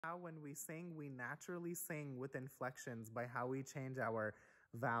How when we sing, we naturally sing with inflections by how we change our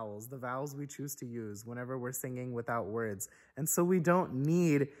vowels, the vowels we choose to use whenever we're singing without words. And so we don't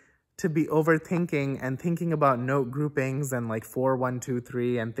need to be overthinking and thinking about note groupings and like 4, 1, 2,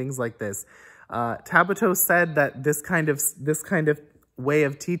 3 and things like this. Tabito said that this kind of way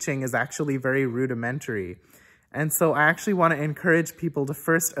of teaching is actually very rudimentary. And so I actually want to encourage people to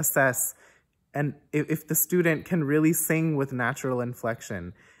first assess and if the student can really sing with natural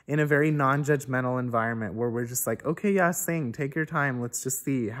inflection in a very non-judgmental environment where we're just like, okay, yeah, sing, take your time, let's just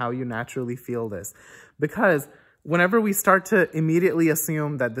see how you naturally feel this. Because whenever we start to immediately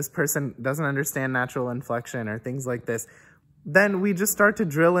assume that this person doesn't understand natural inflection or things like this, then we just start to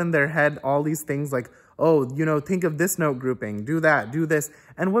drill in their head all these things like, oh, you know, think of this note grouping, do that, do this.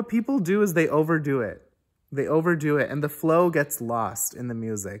 And what people do is they overdo it. They overdo it, and the flow gets lost in the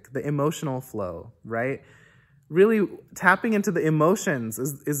music, the emotional flow, right? Really tapping into the emotions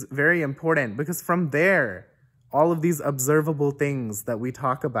is very important, because from there, all of these observable things that we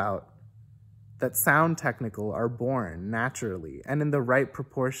talk about that sound technical are born naturally and in the right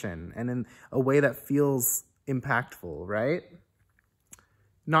proportion and in a way that feels impactful, right?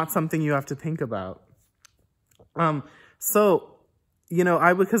 Not something you have to think about. You know, I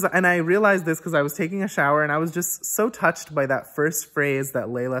realized this because I was taking a shower and I was just so touched by that first phrase that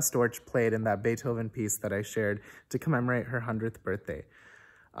Layla Storch played in that Beethoven piece that I shared to commemorate her 100th birthday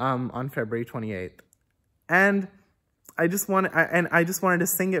on February 28th. And I just wanted to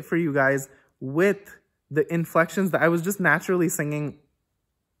sing it for you guys with the inflections that I was just naturally singing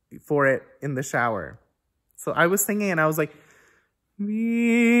for it in the shower. So I was singing and I was like,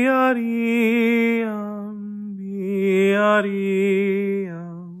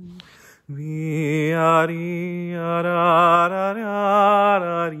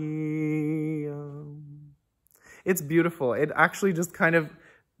 it's beautiful. It actually just kind of,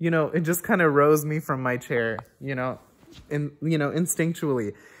 you know, it just kind of rose me from my chair,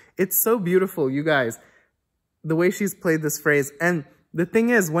 instinctually. It's so beautiful, you guys, the way she's played this phrase. And the thing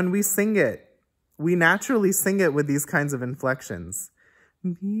is, when we sing it, we naturally sing it with these kinds of inflections.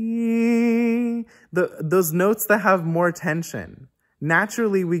 Those notes that have more tension,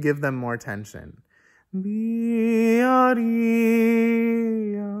 naturally we give them more tension. And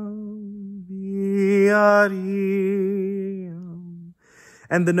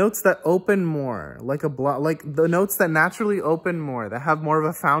the notes that open more, like the notes that naturally open more, that have more of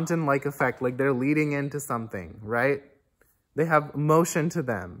a fountain-like effect, like they're leading into something, right? They have motion to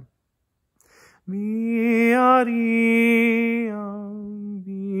them.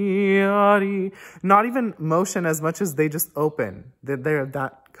 Not even motion as much as they just open. They're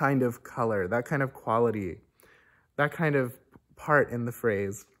that kind of color, that kind of quality, that kind of part in the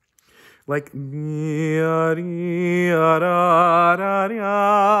phrase. Like,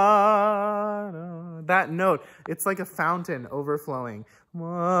 that note, it's like a fountain overflowing.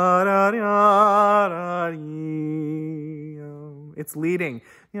 It's leading.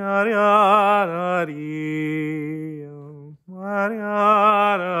 It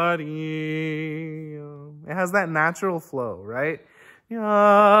has that natural flow, right?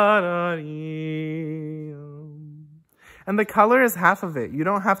 And the color is half of it. You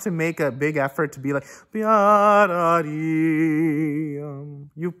don't have to make a big effort to be like, you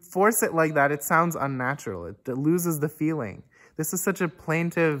force it like that, it sounds unnatural. It loses the feeling. This is such a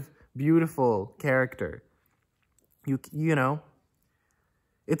plaintive, beautiful character. You know,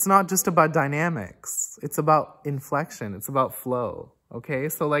 it's not just about dynamics. It's about inflection. It's about flow, okay?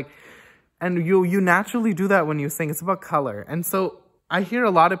 So like, and you naturally do that when you sing. It's about color. And so I hear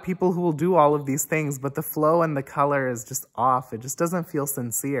a lot of people who will do all of these things, but the flow and the color is just off. It just doesn't feel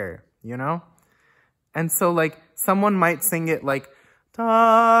sincere, you know? And so like, someone might sing it like,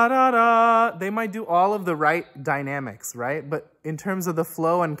 da, da, da. They might do all of the right dynamics, right? But in terms of the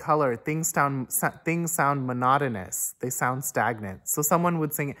flow and color, things sound monotonous. They sound stagnant. So someone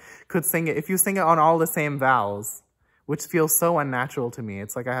could sing it. If you sing it on all the same vowels, which feels so unnatural to me.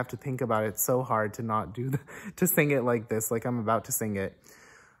 It's like I have to think about it so hard to not to sing it like this, like I'm about to sing it.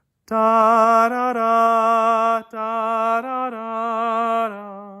 Da da da da da da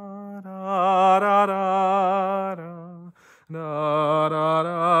da da da da da. Da, da,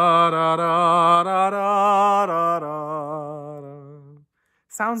 da, da, da, da, da, da.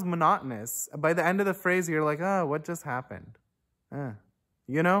 Sounds monotonous. By the end of the phrase, you're like, oh, what just happened?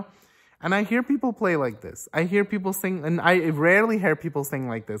 You know? And I hear people play like this. I hear people sing, and I rarely hear people sing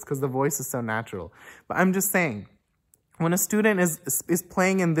like this because the voice is so natural. But I'm just saying, when a student is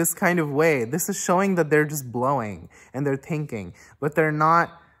playing in this kind of way, this is showing that they're just blowing and they're thinking, but they're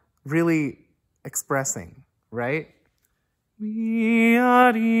not really expressing, right?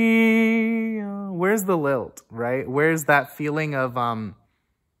 Where's the lilt, right? Where's that feeling of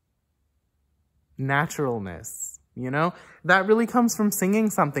naturalness, you know? That really comes from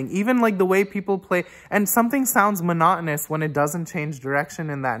singing something. Even like the way people play, and something sounds monotonous when it doesn't change direction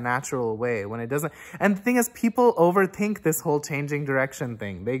in that natural way, when it doesn't. And the thing is, people overthink this whole changing direction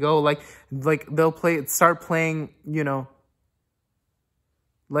thing. They go like they'll start playing, they'll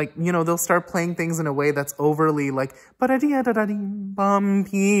start playing things in a way that's overly like,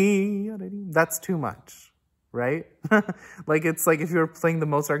 that's too much, right? Like, it's like if you were playing the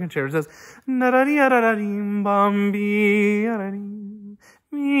Mozart concerto, it says,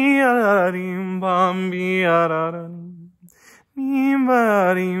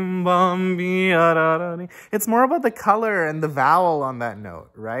 it's more about the color and the vowel on that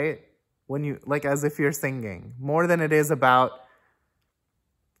note, right? When you, like, as if you're singing, more than it is about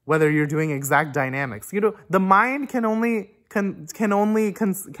whether you're doing exact dynamics. The mind can only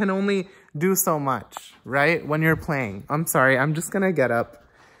do so much, right? When you're playing. I'm sorry, I'm just gonna get up.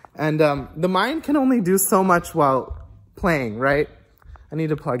 And the mind can only do so much while playing, right? I need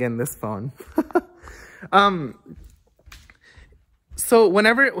to plug in this phone. So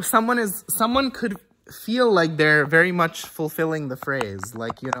whenever someone could feel like they're very much fulfilling the phrase,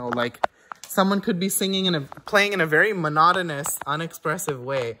 like, someone could be singing playing in a very monotonous, unexpressive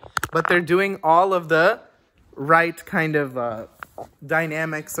way, but they're doing all of the right kind of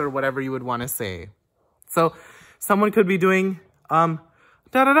dynamics or whatever you would want to say. So someone could be doing da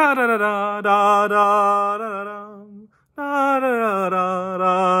da da da da da da da da da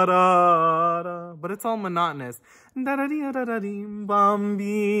da da, but it's all monotonous.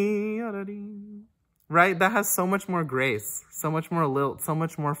 Right? That has so much more grace, so much more lilt, so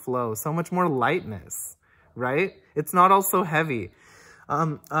much more flow, so much more lightness, right? It's not all so heavy.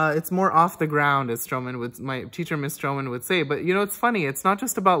 It's more off the ground, as my teacher, Miss Strommen, would say. But, it's funny. It's not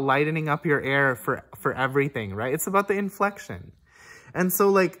just about lightening up your air for everything, right? It's about the inflection. And so,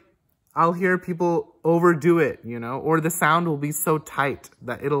 like, I'll hear people overdo it, or the sound will be so tight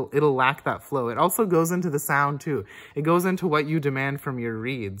that it'll lack that flow. It also goes into the sound too. It goes into what you demand from your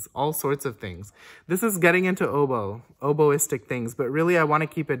reeds, all sorts of things. This is getting into oboistic things, but really I want to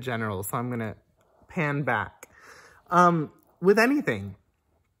keep it general, so I'm going to pan back. With anything,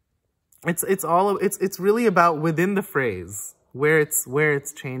 it's really about within the phrase, where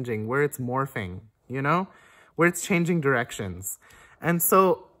it's changing, where it's morphing, where it's changing directions.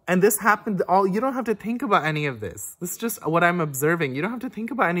 And this happened you don't have to think about any of this. This is just what I'm observing. You don't have to think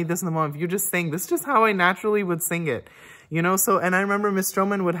about any of this in the moment. If you're just saying, this is just how I naturally would sing it, So, and I remember Miss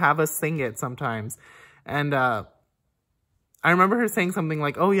Strommen would have us sing it sometimes. And I remember her saying something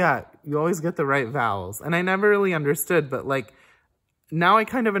like, oh yeah, you always get the right vowels. And I never really understood, but like, now I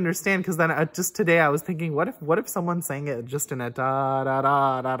kind of understand, because then just today I was thinking, what if someone sang it just in a da da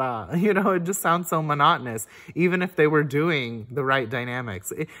da da da? It just sounds so monotonous, even if they were doing the right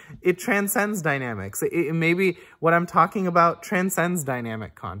dynamics. It transcends dynamics. Maybe what I'm talking about transcends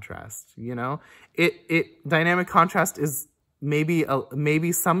dynamic contrast. Dynamic contrast is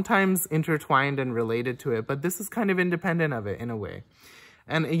maybe sometimes intertwined and related to it, but this is kind of independent of it in a way.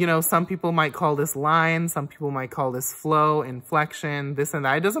 And, some people might call this line, some people might call this flow, inflection, this and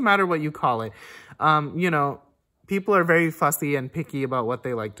that. It doesn't matter what you call it. People are very fussy and picky about what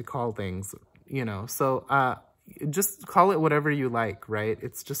they like to call things, So just call it whatever you like, right?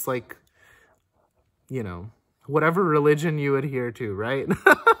 It's just like, whatever religion you adhere to, right?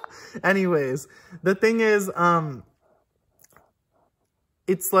 Anyways, the thing is,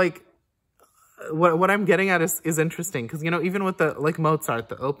 it's like, what I'm getting at is interesting, because even with like Mozart,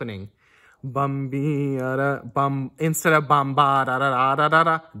 the opening, bum instead of bum ba da da da da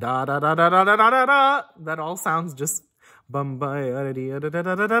da da da da da da da da da, that all sounds just bum ba da da da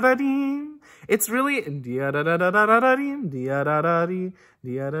da da da da. It's really da da da da da da da da da da da da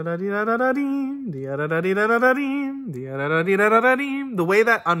da da, the way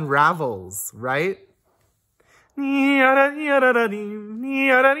that unravels, right?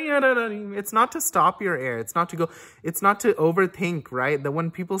 It's not to stop your air. It's not to overthink, right? That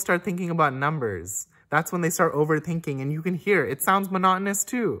when people start thinking about numbers, that's when they start overthinking, and you can hear it sounds monotonous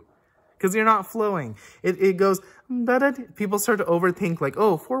too, because you're not flowing. It goes, people start to overthink, like,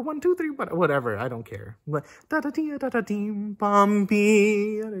 oh, 4, 1, 2, 3, but whatever, I don't care. And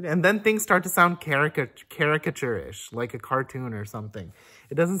then things start to sound caricature-ish, like a cartoon or something.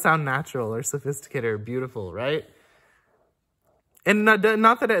 It doesn't sound natural or sophisticated or beautiful, right? And not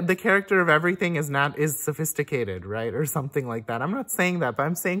that the character of everything is sophisticated, right, or something like that. I'm not saying that, but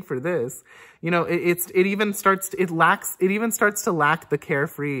I'm saying for this, it even starts to lack the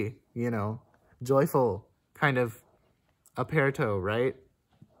carefree, joyful kind of aperto, right?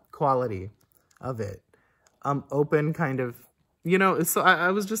 Quality of it. Open kind of, you know, so I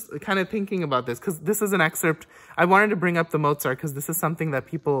was just kind of thinking about this because this is an excerpt. I wanted to bring up the Mozart because this is something that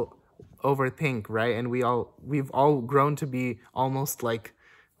people overthink, right? And we've all grown to be almost like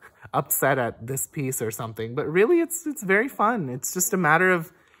upset at this piece or something. But really, it's very fun. It's just a matter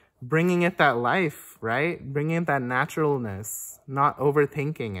of bringing it that life, right? Bringing it that naturalness, not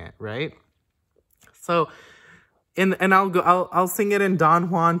overthinking it, right? So, and I'll sing it in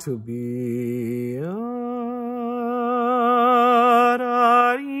Don Juan to be.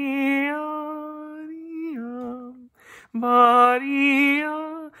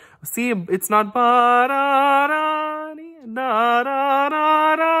 See, it's not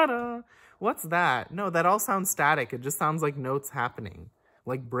what's that? No, that all sounds static. It just sounds like notes happening,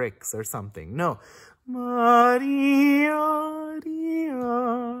 like bricks or something. No. Because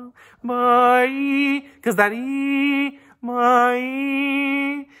that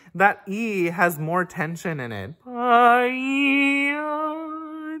that E has more tension in it.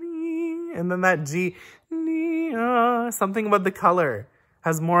 And then that G, something about the color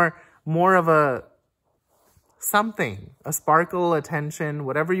has more of a something, a sparkle, a tension,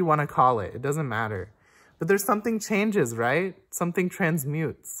 whatever you want to call it. It doesn't matter. But there's something changes, right? Something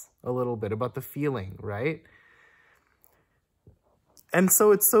transmutes a little bit about the feeling, right? And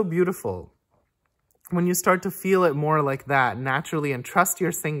so it's so beautiful when you start to feel it more like that naturally and trust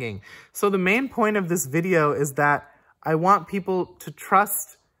your singing. So the main point of this video is that I want people to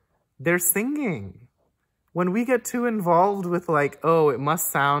trust their singing. When we get too involved with like, oh, it must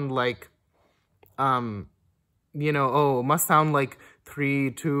sound like, you know, oh, it must sound like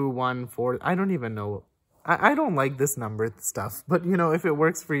 3, 2, 1, 4. I don't even know. I don't like this number stuff, but you know, if it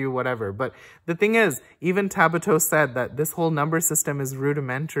works for you, whatever. But the thing is, even Tabito said that this whole number system is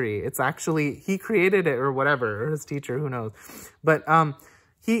rudimentary. It's actually, he created it or whatever, or his teacher, who knows. But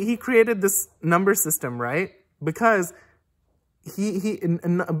he created this number system, right? Because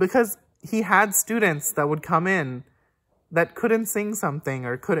because he had students that would come in that couldn't sing something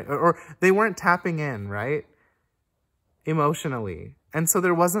or they weren't tapping in, right? Emotionally. And so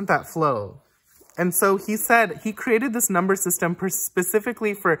there wasn't that flow. And so he said he created this number system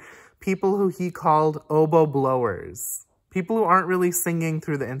specifically for people who he called oboe blowers. People who aren't really singing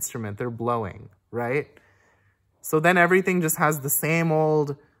through the instrument, they're blowing, right? So then everything just has the same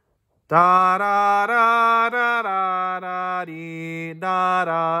old da da da da da da dee da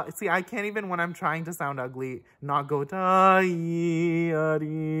da. See, I can't even when I'm trying to sound ugly not go da ee a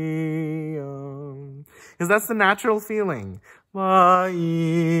dee because that's the natural feeling. Ma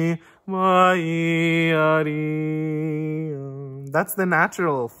ee ma ee a dee. That's the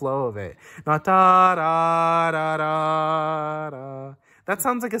natural flow of it. Not da da da da da. That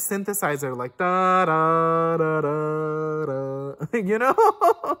sounds like a synthesizer, like da da da da da. You know?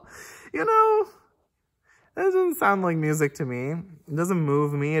 You know, that doesn't sound like music to me. It doesn't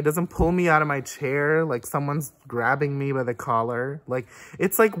move me. It doesn't pull me out of my chair like someone's grabbing me by the collar. Like,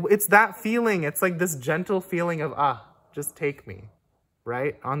 it's that feeling. It's like this gentle feeling of, just take me,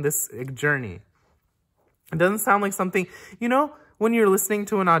 right? On this journey. It doesn't sound like something, you know, when you're listening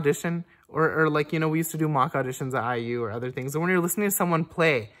to an audition or like, you know, we used to do mock auditions at IU or other things. And when you're listening to someone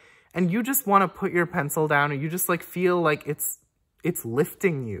play and you just want to put your pencil down and you just like feel like it's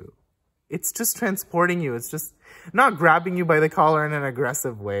lifting you. It's just transporting you. It's just not grabbing you by the collar in an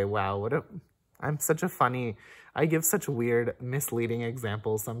aggressive way. Wow, I'm such a funny, I give such weird, misleading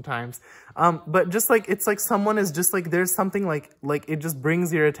examples sometimes. But just like, it's like someone is just like, there's something like it just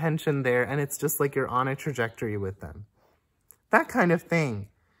brings your attention there and it's just like you're on a trajectory with them. That kind of thing.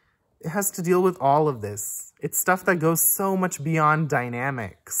 It has to deal with all of this. It's stuff that goes so much beyond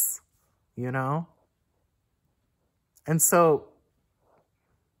dynamics, you know? And so,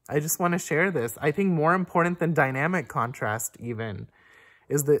 I just want to share this. I think more important than dynamic contrast even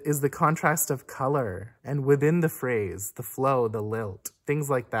is the contrast of color and within the phrase, the flow, the lilt, things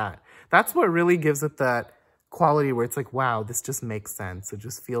like that. That's what really gives it that quality where it's like, wow, this just makes sense. It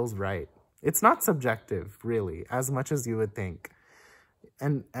just feels right. It's not subjective, really, as much as you would think.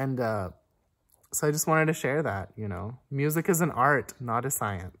 And so I just wanted to share that, you know. Music is an art, not a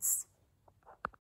science.